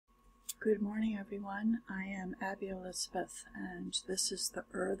Good morning, everyone. I am Abby Elizabeth, and this is the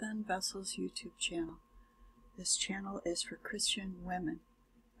Earthen Vessels YouTube channel. This channel is for Christian women,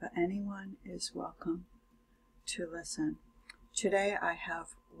 but anyone is welcome to listen. Today I have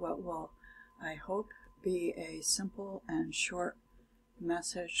what will, I hope, be a simple and short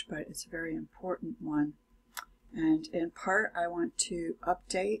message, but it's a very important one. And in part, I want to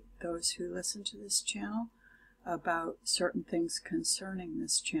update those who listen to this channel about certain things concerning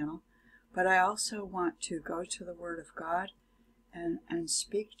this channel. But I also want to go to the Word of God and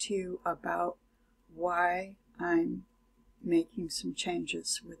speak to you about why I'm making some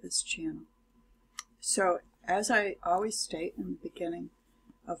changes with this channel. So, as I always state in the beginning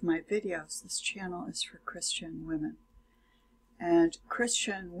of my videos, this channel is for Christian women. And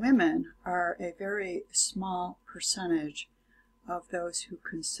Christian women are a very small percentage of those who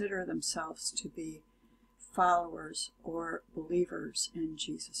consider themselves to be followers or believers in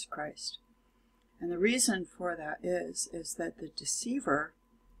Jesus Christ. And the reason for that is that the deceiver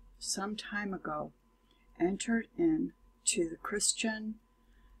some time ago entered into the Christian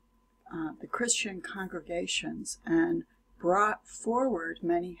congregations and brought forward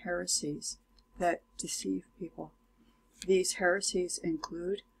many heresies that deceive people. These heresies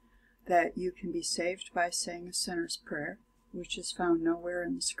include that you can be saved by saying a sinner's prayer, which is found nowhere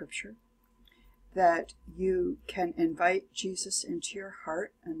in the Scripture, that you can invite Jesus into your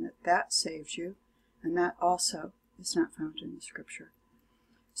heart and that saves you, and that also is not found in the Scripture.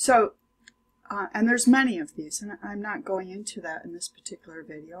 So, and there's many of these, and I'm not going into that in this particular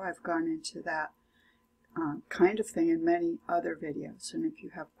video. I've gone into that kind of thing in many other videos, and if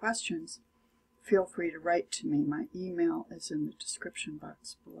you have questions, feel free to write to me. My email is in the description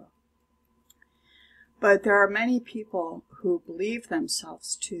box below. But there are many people who believe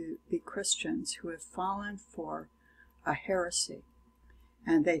themselves to be Christians who have fallen for a heresy.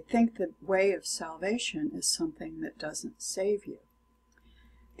 And they think the way of salvation is something that doesn't save you.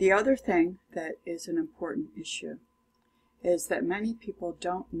 The other thing that is an important issue is that many people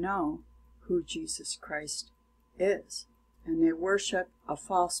don't know who Jesus Christ is. And they worship a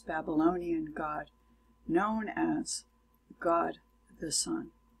false Babylonian god known as God the Son,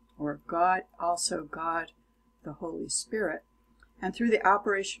 or God, also God the Holy Spirit, and through the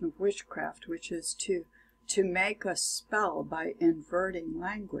operation of witchcraft, which is to make a spell by inverting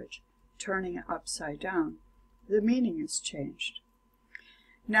language, turning it upside down, the meaning is changed.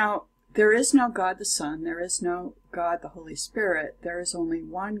 Now, there is no God the Son, there is no God the Holy Spirit, there is only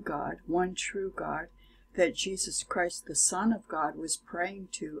one God, one true God, that Jesus Christ, the Son of God, was praying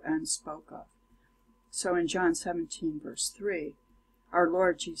to and spoke of. So in John 17, verse 3, our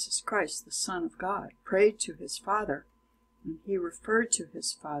Lord Jesus Christ, the Son of God, prayed to his Father, and he referred to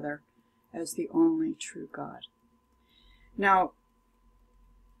his Father as the only true God. Now,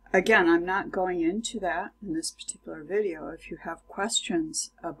 again, I'm not going into that in this particular video. If you have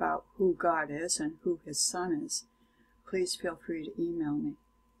questions about who God is and who his Son is, please feel free to email me.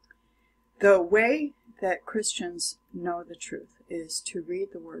 The way that Christians know the truth is to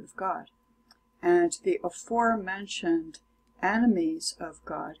read the Word of God. And the aforementioned enemies of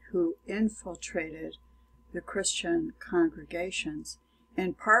God who infiltrated the Christian congregations,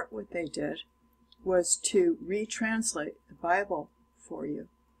 in part what they did was to retranslate the Bible for you.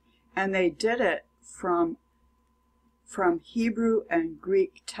 And they did it from Hebrew and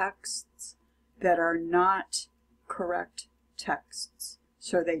Greek texts that are not correct texts.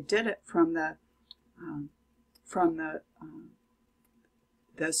 So they did it from the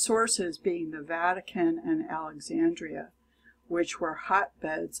sources being the Vatican and Alexandria, which were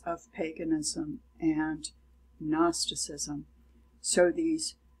hotbeds of paganism and Gnosticism. So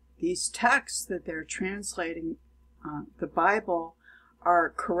these texts that they're translating the Bible are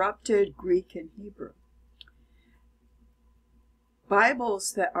corrupted Greek and Hebrew.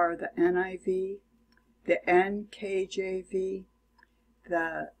 Bibles that are the NIV, the NKJV,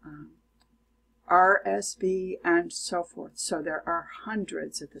 the RSV, and so forth. So there are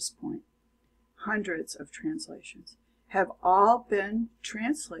hundreds at this point, hundreds of translations, have all been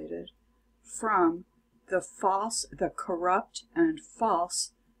translated from the corrupt and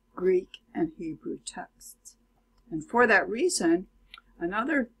false Greek and Hebrew texts. And for that reason,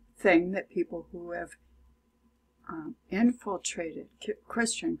 another thing that people who have infiltrated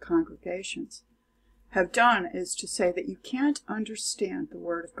Christian congregations have done is to say that you can't understand the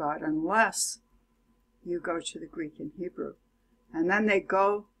Word of God unless you go to the Greek and Hebrew. And then they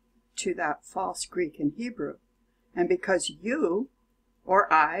go to that false Greek and Hebrew. And because you,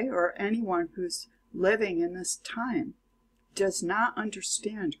 or I, or anyone who's living in this time does not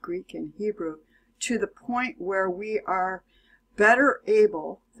understand Greek and Hebrew to the point where we are better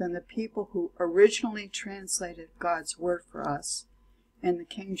able than the people who originally translated God's word for us in the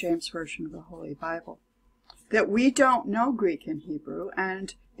King James Version of the Holy Bible. That we don't know Greek and Hebrew,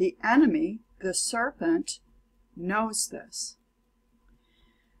 and the enemy, the serpent, knows this.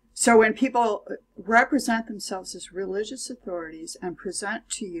 So when people represent themselves as religious authorities and present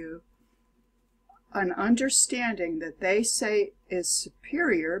to you an understanding that they say is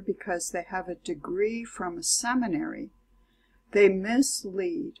superior because they have a degree from a seminary, they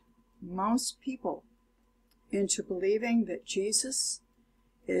mislead most people into believing that Jesus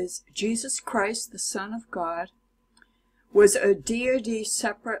Christ, the Son of God, was a deity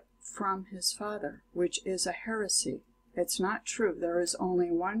separate from his Father, which is a heresy. It's not true. There is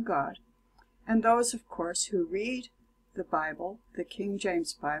only one God. And those, of course, who read the Bible, the King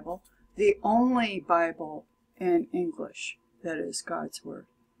James Bible, the only Bible in English that is God's Word.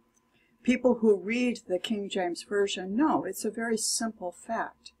 People who read the King James Version know it's a very simple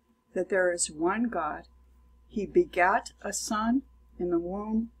fact that there is one God. He begat a son in the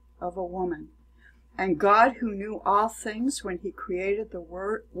womb of a woman. And God, who knew all things when he created the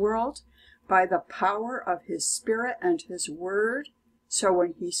world by the power of his Spirit and his Word, so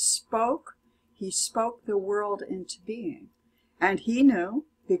when he spoke the world into being. And he knew,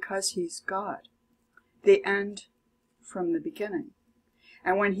 because he's God, the end from the beginning.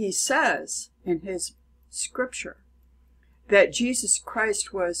 And when he says in his scripture that Jesus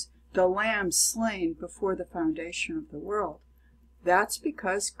Christ was the Lamb slain before the foundation of the world, that's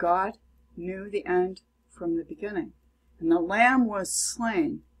because God knew the end from the beginning. And the Lamb was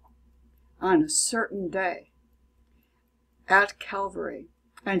slain on a certain day at Calvary.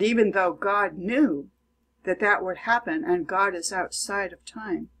 And even though God knew that that would happen, and God is outside of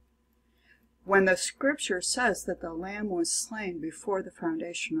time, when the scripture says that the Lamb was slain before the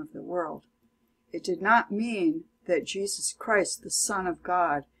foundation of the world, it did not mean that Jesus Christ, the Son of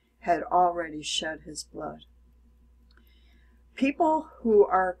God, had already shed his blood. People who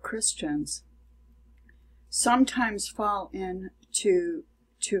are Christians sometimes fall into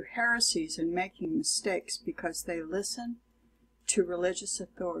heresies and making mistakes because they listen to religious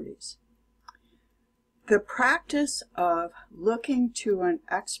authorities. The practice of looking to an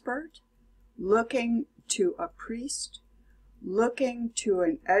expert, looking to a priest, looking to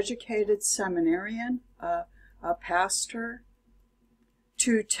an educated seminarian, a pastor,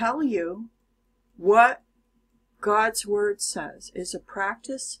 to tell you what God's Word says is a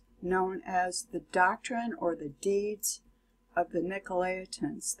practice known as the doctrine or the deeds of the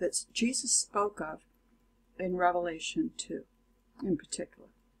Nicolaitans that Jesus spoke of in Revelation 2 in particular.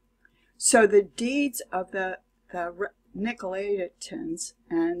 So the deeds of the Nicolaitans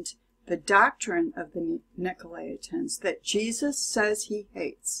and the doctrine of the Nicolaitans that Jesus says he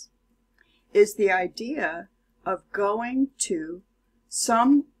hates is the idea of going to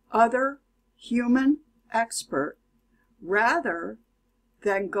some other human expert rather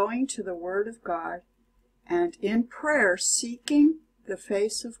than going to the Word of God and in prayer seeking the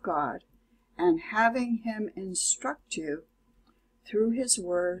face of God and having him instruct you through his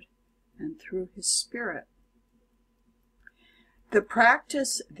Word and through his Spirit. The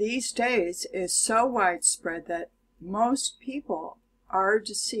practice these days is so widespread that most people are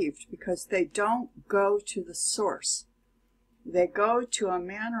deceived because they don't go to the source. They go to a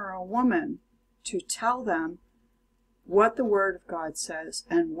man or a woman to tell them what the Word of God says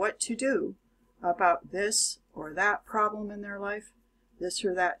and what to do about this or that problem in their life, this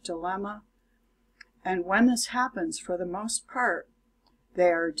or that dilemma. And when this happens, for the most part, they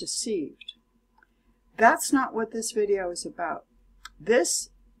are deceived. That's not what this video is about. This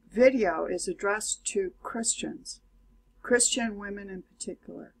video is addressed to Christians, Christian women in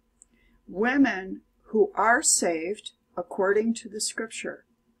particular, women who are saved according to the Scripture,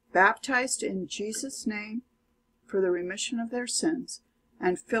 baptized in Jesus' name for the remission of their sins,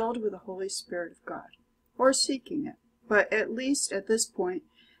 and filled with the Holy Spirit of God, or seeking it, but at least at this point,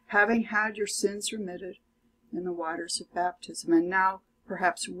 having had your sins remitted in the waters of baptism, and now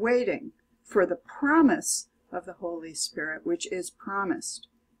perhaps waiting for the promise of the Holy Spirit, which is promised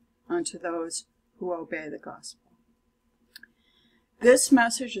unto those who obey the gospel. This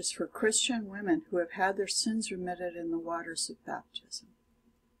message is for Christian women who have had their sins remitted in the waters of baptism.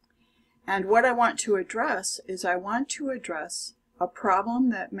 And what I want to address is I want to address a problem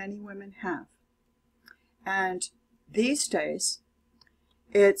that many women have. And these days,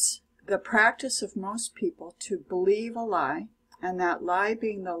 it's the practice of most people to believe a lie, and that lie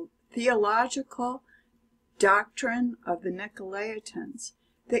being the theological doctrine of the Nicolaitans,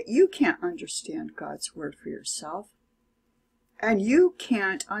 that you can't understand God's Word for yourself, and you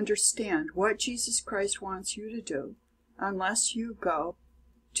can't understand what Jesus Christ wants you to do unless you go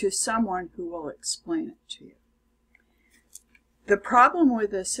to someone who will explain it to you. The problem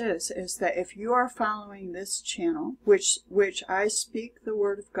with this is that if you are following this channel, which I speak the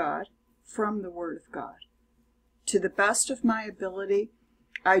Word of God from the Word of God, to the best of my ability,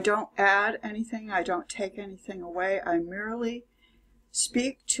 I don't add anything, I don't take anything away, I merely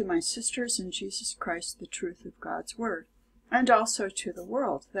speak to my sisters in Jesus Christ the truth of God's Word, and also to the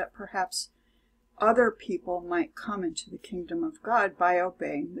world, that perhaps other people might come into the kingdom of God by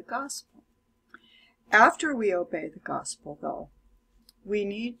obeying the gospel. After we obey the gospel, though, we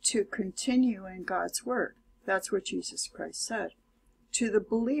need to continue in God's Word. That's what Jesus Christ said to the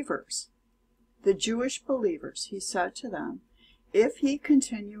believers, the Jewish believers. He said to them, if ye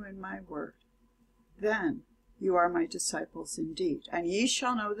continue in my word, then you are my disciples indeed, and ye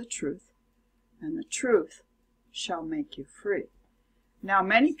shall know the truth, and the truth shall make you free. Now,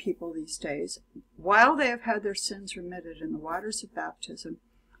 many people these days, while they have had their sins remitted in the waters of baptism,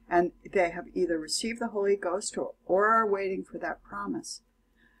 and they have either received the Holy Ghost or are waiting for that promise,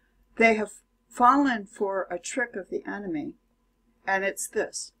 they have fallen for a trick of the enemy, and it's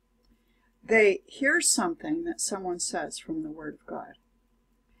this. They hear something that someone says from the Word of God,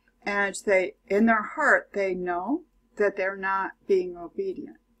 and in their heart, they know that they're not being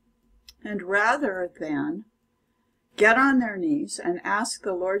obedient. And rather than get on their knees and ask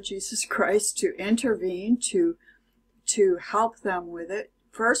the Lord Jesus Christ to intervene, to help them with it,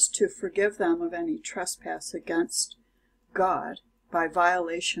 first to forgive them of any trespass against God by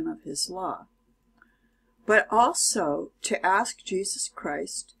violation of his law, but also to ask Jesus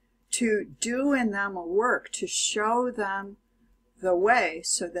Christ to do in them a work to show them the way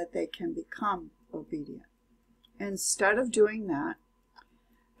so that they can become obedient. Instead of doing that,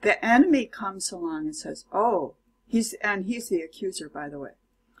 the enemy comes along and says, oh, he's the accuser, by the way.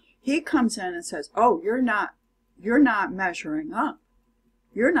 He comes in and says, oh, you're not measuring up.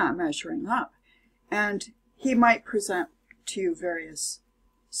 You're not measuring up. And he might present to you various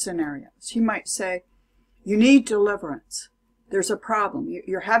scenarios. He might say, you need deliverance. There's a problem.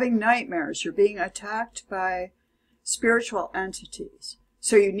 You're having nightmares. You're being attacked by spiritual entities.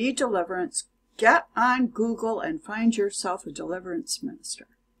 So you need deliverance. Get on Google and find yourself a deliverance minister.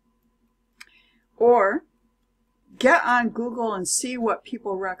 Or get on Google and see what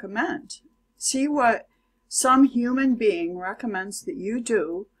people recommend. See what some human being recommends that you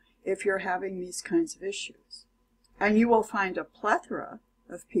do if you're having these kinds of issues. And you will find a plethora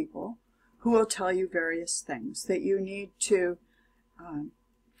of people who will tell you various things, that you need to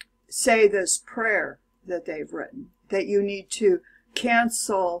say this prayer that they've written, that you need to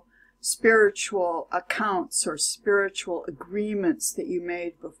cancel spiritual accounts or spiritual agreements that you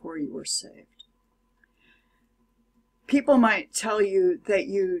made before you were saved. People might tell you that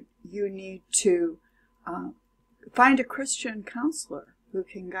you need to find a Christian counselor who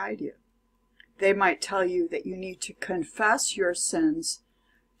can guide you. They might tell you that you need to confess your sins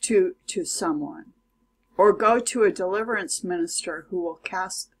to someone, or go to a deliverance minister who will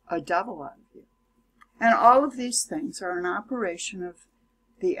cast a devil out of you. And all of these things are an operation of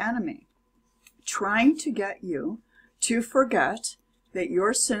the enemy, trying to get you to forget that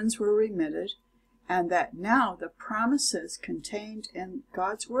your sins were remitted and that now the promises contained in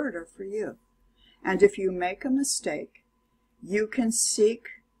God's Word are for you. And if you make a mistake, you can seek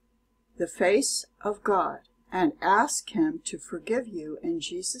the face of God and ask him to forgive you in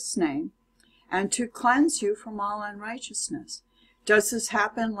Jesus' name and to cleanse you from all unrighteousness. Does this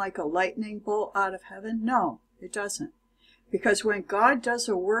happen like a lightning bolt out of heaven? No, it doesn't. Because when God does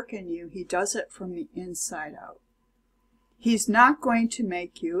a work in you, he does it from the inside out. He's not going to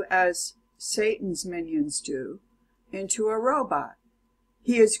make you, as Satan's minions do, into a robot.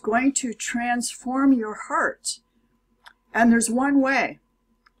 He is going to transform your heart. And there's one way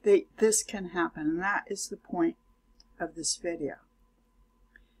that this can happen, and that is the point of this video.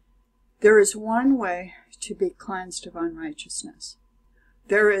 There is one way to be cleansed of unrighteousness.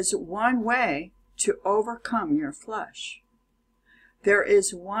 There is one way to overcome your flesh. There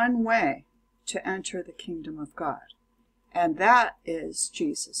is one way to enter the kingdom of God, and that is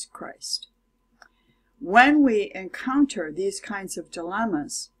Jesus Christ. When we encounter these kinds of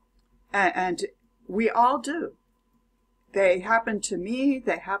dilemmas, and we all do, they happen to me,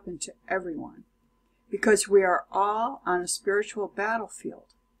 they happen to everyone, because we are all on a spiritual battlefield.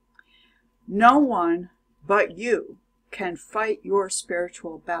 No one but you can fight your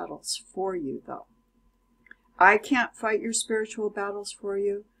spiritual battles for you, though. I can't fight your spiritual battles for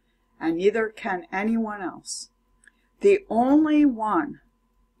you, and neither can anyone else. The only one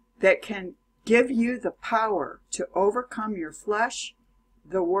that can give you the power to overcome your flesh,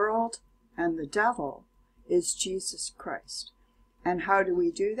 the world, and the devil is Jesus Christ. And how do we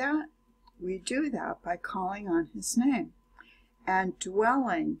do that? We do that by calling on his name and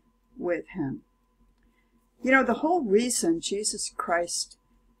dwelling with him. You know, the whole reason Jesus Christ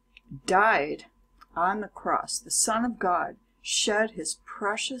died on the cross, the Son of God shed his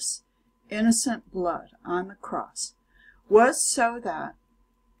precious, innocent blood on the cross, was so that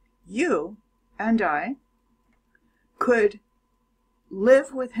you and I could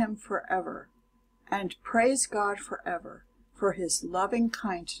live with him forever and praise God forever for his loving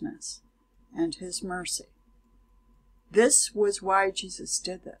kindness and his mercy. This was why Jesus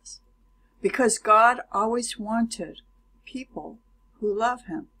did this, because God always wanted people who love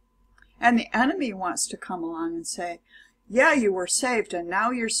him. And the enemy wants to come along and say, yeah, you were saved and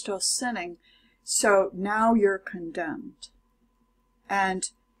now you're still sinning, so now you're condemned.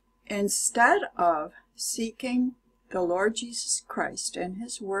 And instead of seeking the Lord Jesus Christ in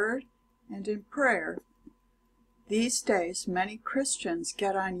his word and in prayer, these days many Christians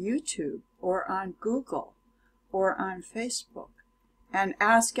get on YouTube or on Google or on Facebook and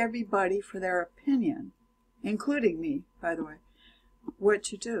ask everybody for their opinion, including me, by the way, what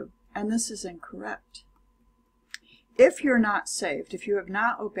to do. And this is incorrect. If you're not saved, if you have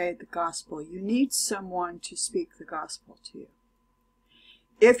not obeyed the gospel, you need someone to speak the gospel to you.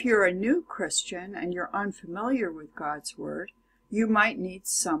 If you're a new Christian and you're unfamiliar with God's word, you might need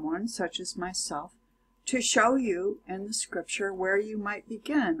someone, such as myself, to show you in the scripture where you might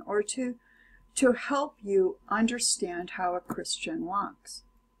begin, or to help you understand how a Christian walks.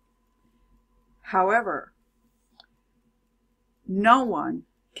 However, no one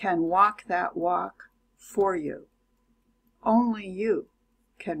can walk that walk for you. Only you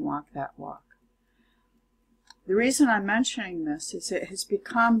can walk that walk. The reason I'm mentioning this is it has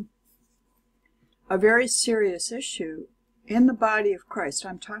become a very serious issue in the body of Christ.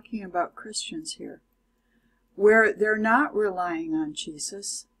 I'm talking about Christians here, where they're not relying on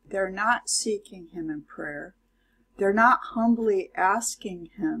Jesus, they're not seeking him in prayer, they're not humbly asking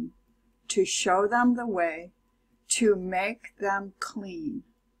him to show them the way, to make them clean.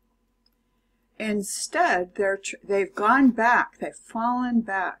 Instead, they've gone back, they've fallen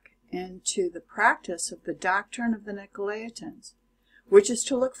back into the practice of the doctrine of the Nicolaitans, which is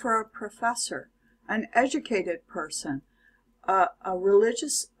to look for a professor, an educated person, a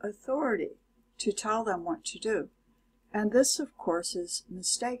religious authority to tell them what to do. And this, of course, is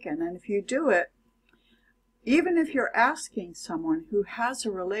mistaken. And if you do it, even if you're asking someone who has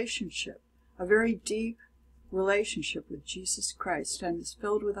a relationship, a very deep relationship with Jesus Christ and is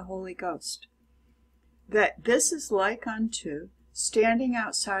filled with the Holy Ghost, that this is like unto standing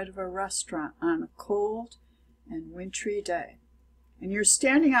outside of a restaurant on a cold and wintry day. And you're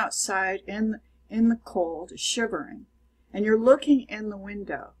standing outside in the cold, shivering, and you're looking in the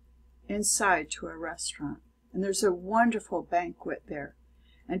window inside to a restaurant. And there's a wonderful banquet there.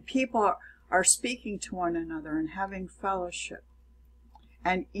 And people are speaking to one another and having fellowship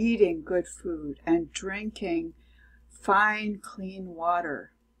and eating good food and drinking fine, clean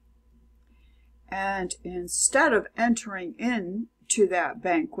water. And instead of entering into that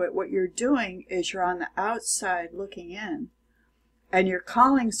banquet, what you're doing is you're on the outside looking in. And you're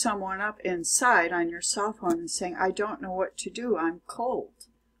calling someone up inside on your cell phone and saying, I don't know what to do. I'm cold.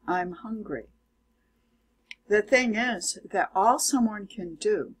 I'm hungry. The thing is that all someone can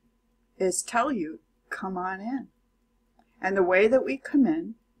do is tell you, come on in. And the way that we come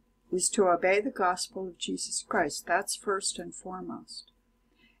in is to obey the gospel of Jesus Christ. That's first and foremost.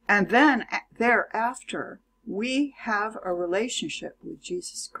 And then thereafter, we have a relationship with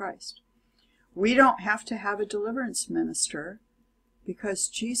Jesus Christ. We don't have to have a deliverance minister because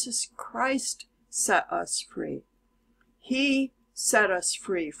Jesus Christ set us free. He set us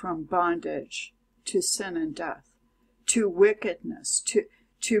free from bondage to sin and death, to wickedness,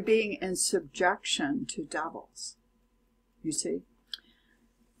 to being in subjection to devils. You see?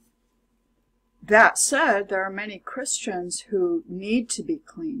 That said, there are many Christians who need to be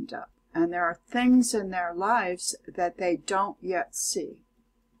cleaned up, and there are things in their lives that they don't yet see.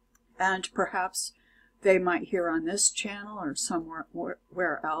 And perhaps they might hear on this channel or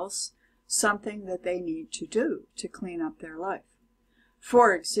somewhere else something that they need to do to clean up their life.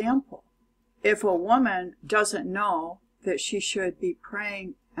 For example, if a woman doesn't know that she should be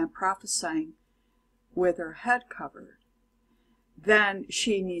praying and prophesying with her head covered, then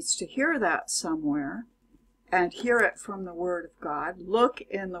she needs to hear that somewhere and hear it from the Word of God, look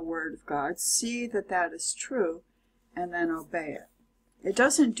in the Word of God, see that that is true, and then obey it. It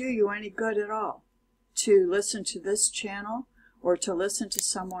doesn't do you any good at all to listen to this channel or to listen to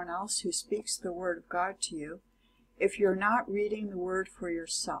someone else who speaks the Word of God to you if you're not reading the Word for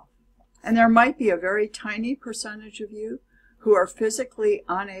yourself. And there might be a very tiny percentage of you who are physically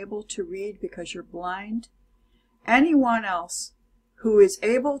unable to read because you're blind. Anyone else who is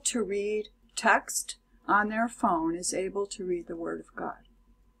able to read text on their phone is able to read the Word of God.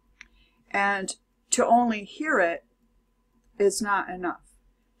 And to only hear it is not enough.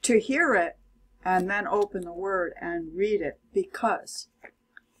 To hear it and then open the Word and read it, because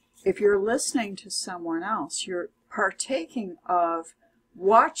if you're listening to someone else, you're partaking of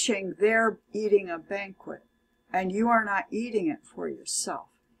watching their eating a banquet, and you are not eating it for yourself.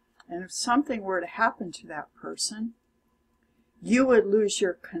 And if something were to happen to that person, you would lose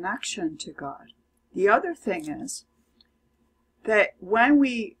your connection to God. The other thing is that when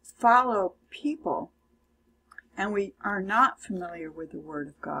we follow people and we are not familiar with the Word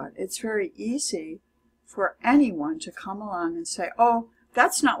of God, it's very easy for anyone to come along and say, oh,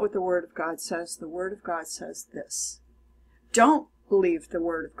 that's not what the Word of God says. The Word of God says this. Don't believe the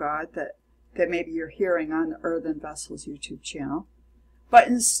Word of God that maybe you're hearing on the Earthen Vessels YouTube channel, but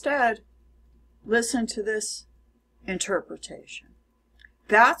instead listen to this interpretation.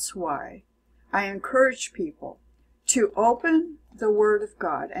 That's why I encourage people to open the Word of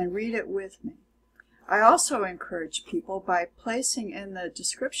God and read it with me. I also encourage people by placing in the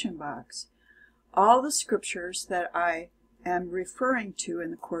description box all the scriptures that I am referring to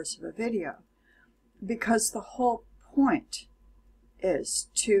in the course of a video, because the whole point is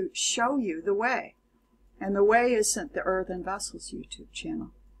to show you the way. And the way isn't the Earthen Vessels YouTube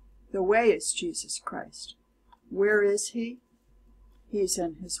channel. The way is Jesus Christ. Where is He? He's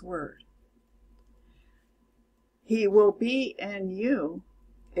in His Word. He will be in you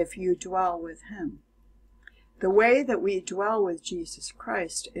if you dwell with Him. The way that we dwell with Jesus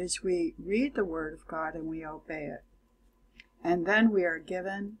Christ is we read the Word of God and we obey it. And then we are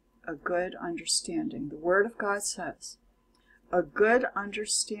given a good understanding. The Word of God says, a good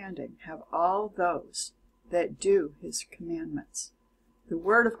understanding have all those that do His commandments. The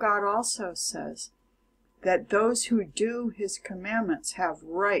Word of God also says that those who do His commandments have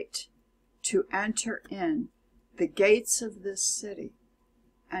right to enter in the gates of this city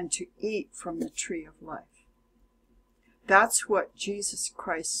and to eat from the tree of life. That's what Jesus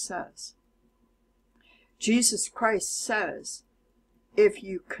Christ says. Jesus Christ says, if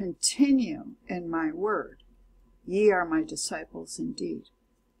you continue in my word, ye are my disciples indeed.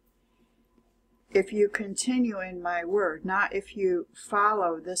 If you continue in my word, not if you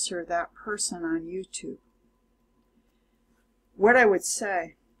follow this or that person on YouTube. What I would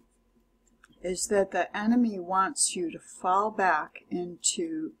say is that the enemy wants you to fall back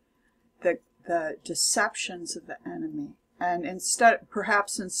into the deceptions of the enemy. And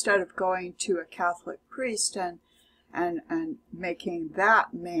perhaps instead of going to a Catholic priest and making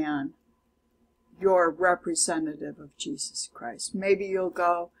that man your representative of Jesus Christ, maybe you'll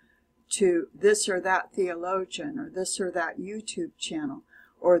go to this or that theologian or this or that YouTube channel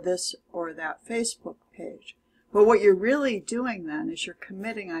or this or that Facebook page. But what you're really doing then is you're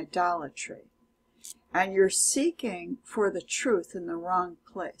committing idolatry. And you're seeking for the truth in the wrong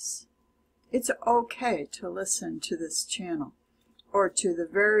place. It's okay to listen to this channel or to the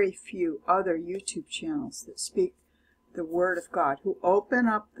very few other YouTube channels that speak the Word of God, who open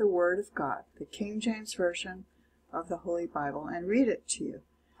up the Word of God, the King James Version of the Holy Bible, and read it to you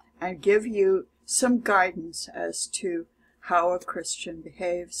and give you some guidance as to how a Christian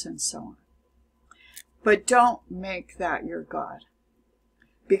behaves and so on. But don't make that your God,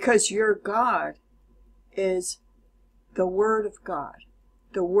 because your God is the Word of God.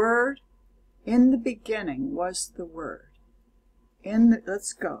 The Word in the beginning was the Word.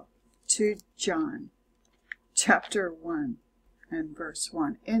 Let's go to John chapter 1 and verse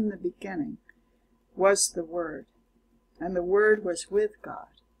 1. In the beginning was the Word, and the Word was with God,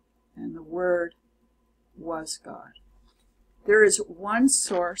 and the Word was God. There is one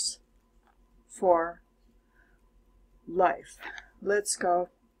source for life. Let's go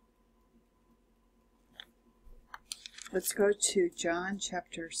to John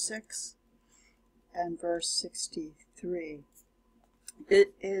chapter 6 and verse 63.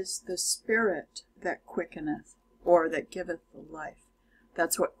 It is the Spirit that quickeneth, or that giveth the life.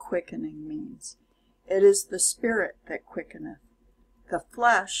 That's what quickening means. It is the Spirit that quickeneth. The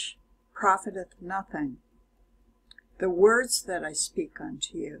flesh profiteth nothing. The words that I speak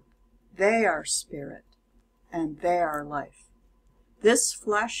unto you, they are spirit, and they are life. This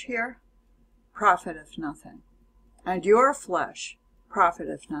flesh here profiteth nothing. And your flesh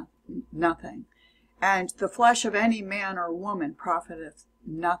profiteth nothing. And the flesh of any man or woman profiteth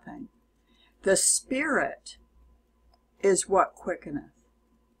nothing. The Spirit is what quickeneth.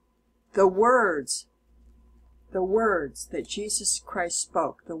 The words the words that Jesus Christ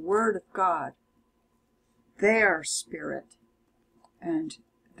spoke, the Word of God, they are spirit, and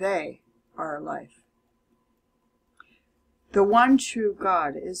they are life. The one true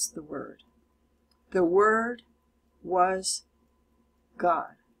God is the Word. The Word was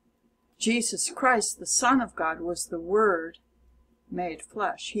God. Jesus Christ, the Son of God, was the Word made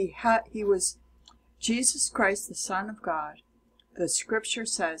flesh. He was Jesus Christ, the Son of God. The Scripture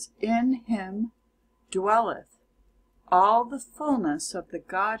says, in him dwelleth all the fullness of the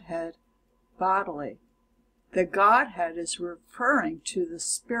Godhead bodily. The Godhead is referring to the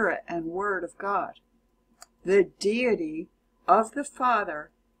Spirit and Word of God. The deity of the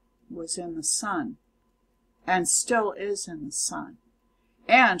Father was in the Son, and still is in the Son.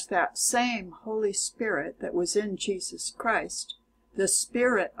 And that same Holy Spirit that was in Jesus Christ, the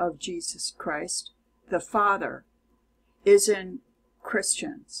Spirit of Jesus Christ, the Father, is in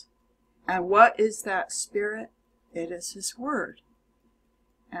Christians. And what is that Spirit? It is His Word.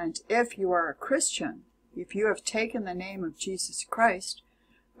 And if you are a Christian, if you have taken the name of Jesus Christ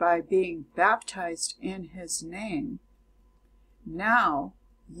by being baptized in His name, now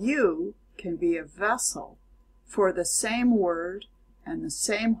you can be a vessel for the same Word and the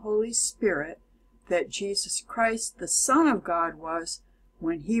same Holy Spirit that Jesus Christ, the Son of God, was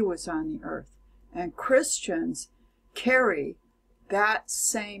when He was on the earth. And Christians carry that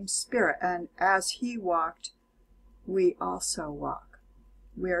same Spirit, and as He walked, we also walk.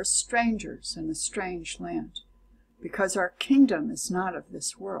 We are strangers in a strange land, because our kingdom is not of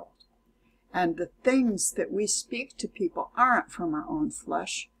this world. And the things that we speak to people aren't from our own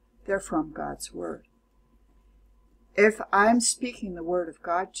flesh, they're from God's Word. If I'm speaking the Word of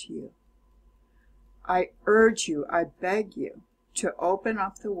God to you, I urge you, I beg you, to open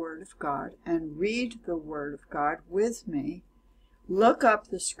up the Word of God and read the Word of God with me. Look up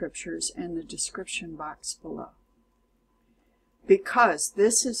the Scriptures in the description box below. Because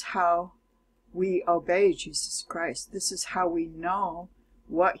this is how we obey Jesus Christ. This is how we know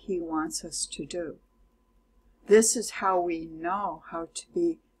what He wants us to do. This is how we know how to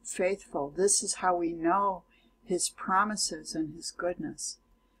be faithful. This is how we know His promises and His goodness.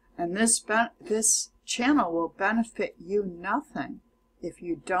 And this channel will benefit you nothing if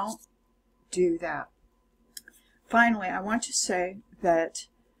you don't do that. Finally, I want to say that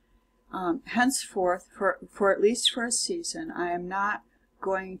henceforth, for at least for a season, I am not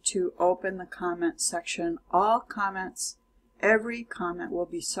going to open the comment section. All comments, every comment will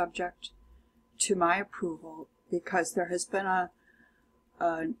be subject to my approval, because there has been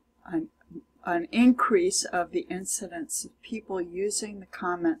an increase of the incidence of people using the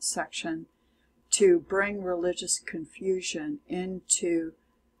comment section to bring religious confusion into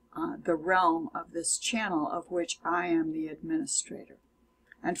the realm of this channel, of which I am the administrator.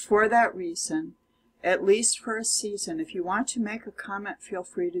 And for that reason, at least for a season, if you want to make a comment, feel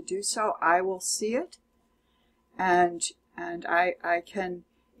free to do so. I will see it, and I can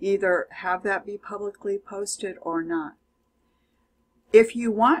either have that be publicly posted or not. If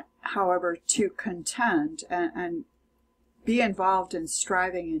you want, however, to contend and be involved in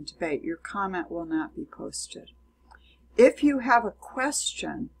striving and debate, your comment will not be posted. If you have a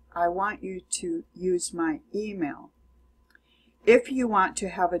question, I want you to use my email. If you want to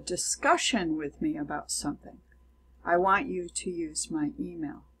have a discussion with me about something, I want you to use my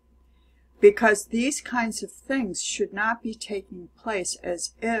email. Because these kinds of things should not be taking place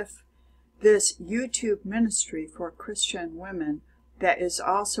as if this YouTube ministry for Christian women, that is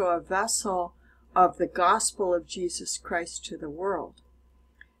also a vessel of the gospel of Jesus Christ to the world.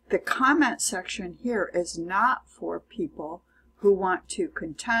 The comment section here is not for people who want to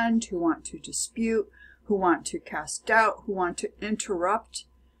contend, who want to dispute, who want to cast doubt, who want to interrupt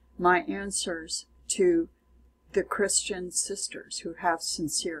my answers to the Christian sisters who have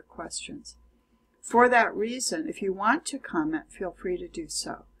sincere questions. For that reason, if you want to comment, feel free to do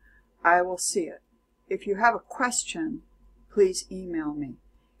so. I will see it. If you have a question, please email me.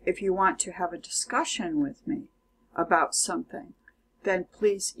 If you want to have a discussion with me about something, then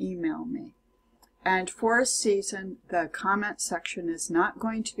please email me. And for a season, the comment section is not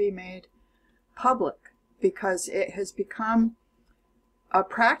going to be made public, because it has become a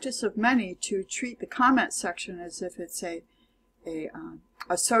practice of many to treat the comment section as if it's a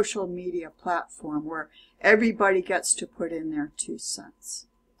social media platform where everybody gets to put in their 2 cents.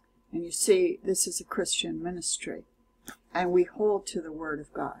 And you see, this is a Christian ministry, and we hold to the Word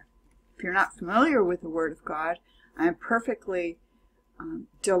of God. If you're not familiar with the Word of God, I am perfectly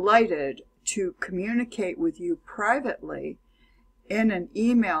delighted to communicate with you privately in an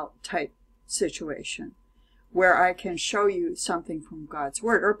email type situation, where I can show you something from God's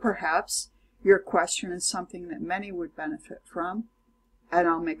Word. Or perhaps your question is something that many would benefit from, and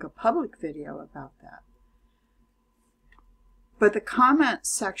I'll make a public video about that. But the comment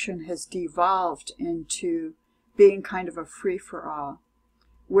section has devolved into being kind of a free-for-all,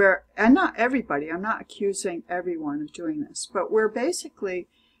 where, and not everybody, I'm not accusing everyone of doing this, but where basically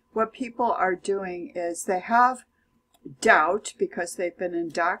what people are doing is they have doubt because they've been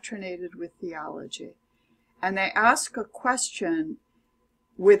indoctrinated with theology, and they ask a question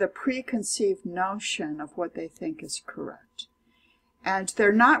with a preconceived notion of what they think is correct. And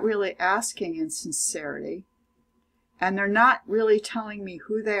they're not really asking in sincerity, and they're not really telling me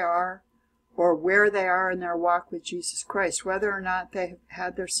who they are or where they are in their walk with Jesus Christ, whether or not they have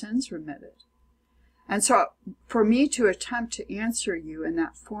had their sins remitted. And so for me to attempt to answer you in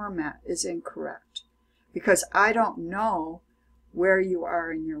that format is incorrect, because I don't know where you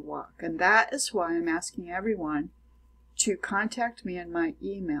are in your walk. And that is why I'm asking everyone to contact me in my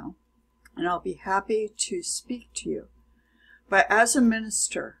email, and I'll be happy to speak to you. But as a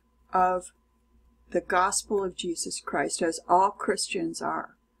minister of the gospel of Jesus Christ, as all Christians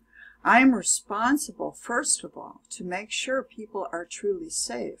are, I am responsible, first of all, to make sure people are truly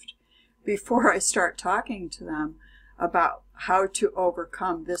saved before I start talking to them about how to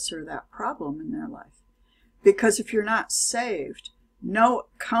overcome this or that problem in their life. Because if you're not saved, no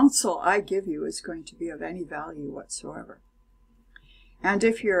counsel I give you is going to be of any value whatsoever. And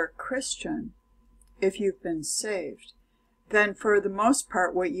if you're a Christian, if you've been saved, then for the most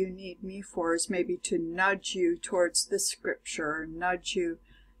part what you need me for is maybe to nudge you towards this scripture, or nudge you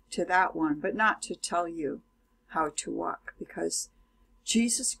to that one, but not to tell you how to walk, because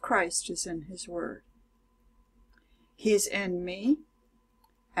Jesus Christ is in his word. He's in me,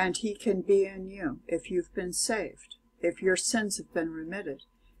 and he can be in you if you've been saved, if your sins have been remitted.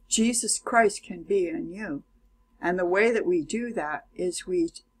 Jesus Christ can be in you. And the way that we do that is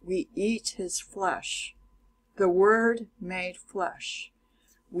we eat his flesh, the word made flesh.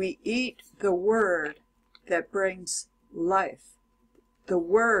 We eat the word that brings life. The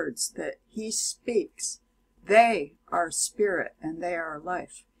words that he speaks, they are spirit and they are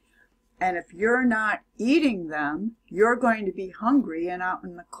life. And if you're not eating them, you're going to be hungry and out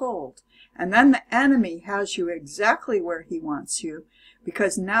in the cold. And then the enemy has you exactly where he wants you,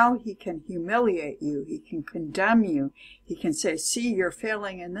 because now he can humiliate you, he can condemn you, he can say, see, you're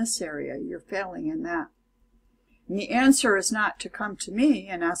failing in this area, you're failing in that. And the answer is not to come to me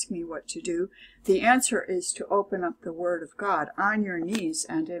and ask me what to do. The answer is to open up the Word of God on your knees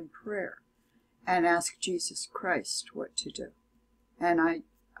and in prayer and ask Jesus Christ what to do. And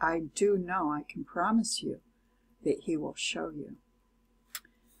I do know, I can promise you that he will show you.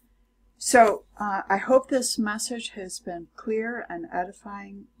 So I hope this message has been clear and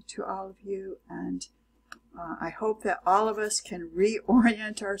edifying to all of you, and I hope that all of us can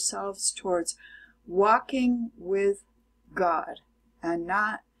reorient ourselves towards walking with God and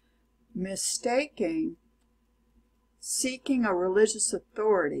not mistaking seeking a religious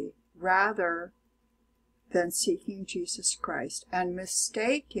authority rather than seeking Jesus Christ, and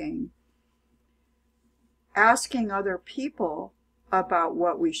mistaking asking other people about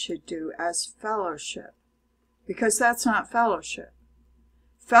what we should do as fellowship, because that's not fellowship.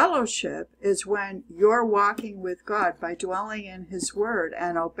 Fellowship is when you're walking with God by dwelling in his word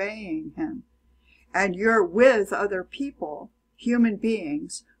and obeying him, and you're with other people, human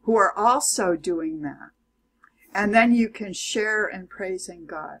beings, who are also doing that. And then you can share in praising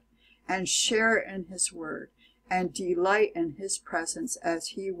God and share in his word and delight in his presence as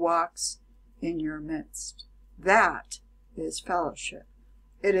he walks in your midst. That is fellowship.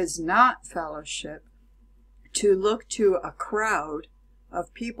 It is not fellowship to look to a crowd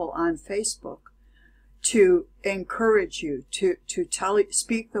of people on Facebook to encourage you, to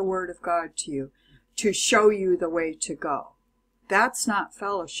speak the word of God to you, to show you the way to go. That's not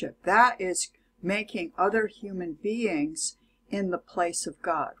fellowship. That is making other human beings in the place of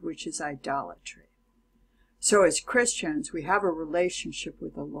God, which is idolatry. So as Christians, we have a relationship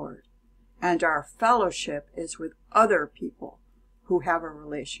with the Lord, and our fellowship is with other people who have a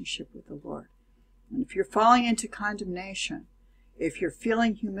relationship with the Lord. And if you're falling into condemnation, if you're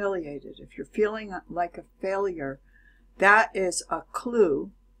feeling humiliated, if you're feeling like a failure, that is a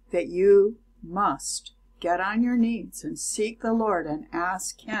clue that you must get on your knees and seek the Lord and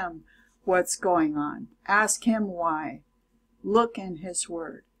ask him what's going on. Ask him why. Look in his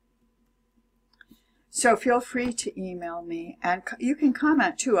word. So feel free to email me, and you can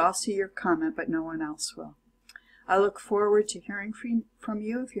comment too. I'll see your comment, but no one else will. I look forward to hearing from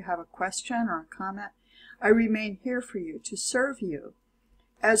you if you have a question or a comment. I remain here for you to serve you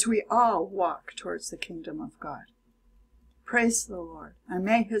as we all walk towards the kingdom of God. Praise the Lord, and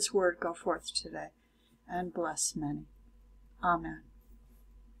may his word go forth today and bless many. Amen.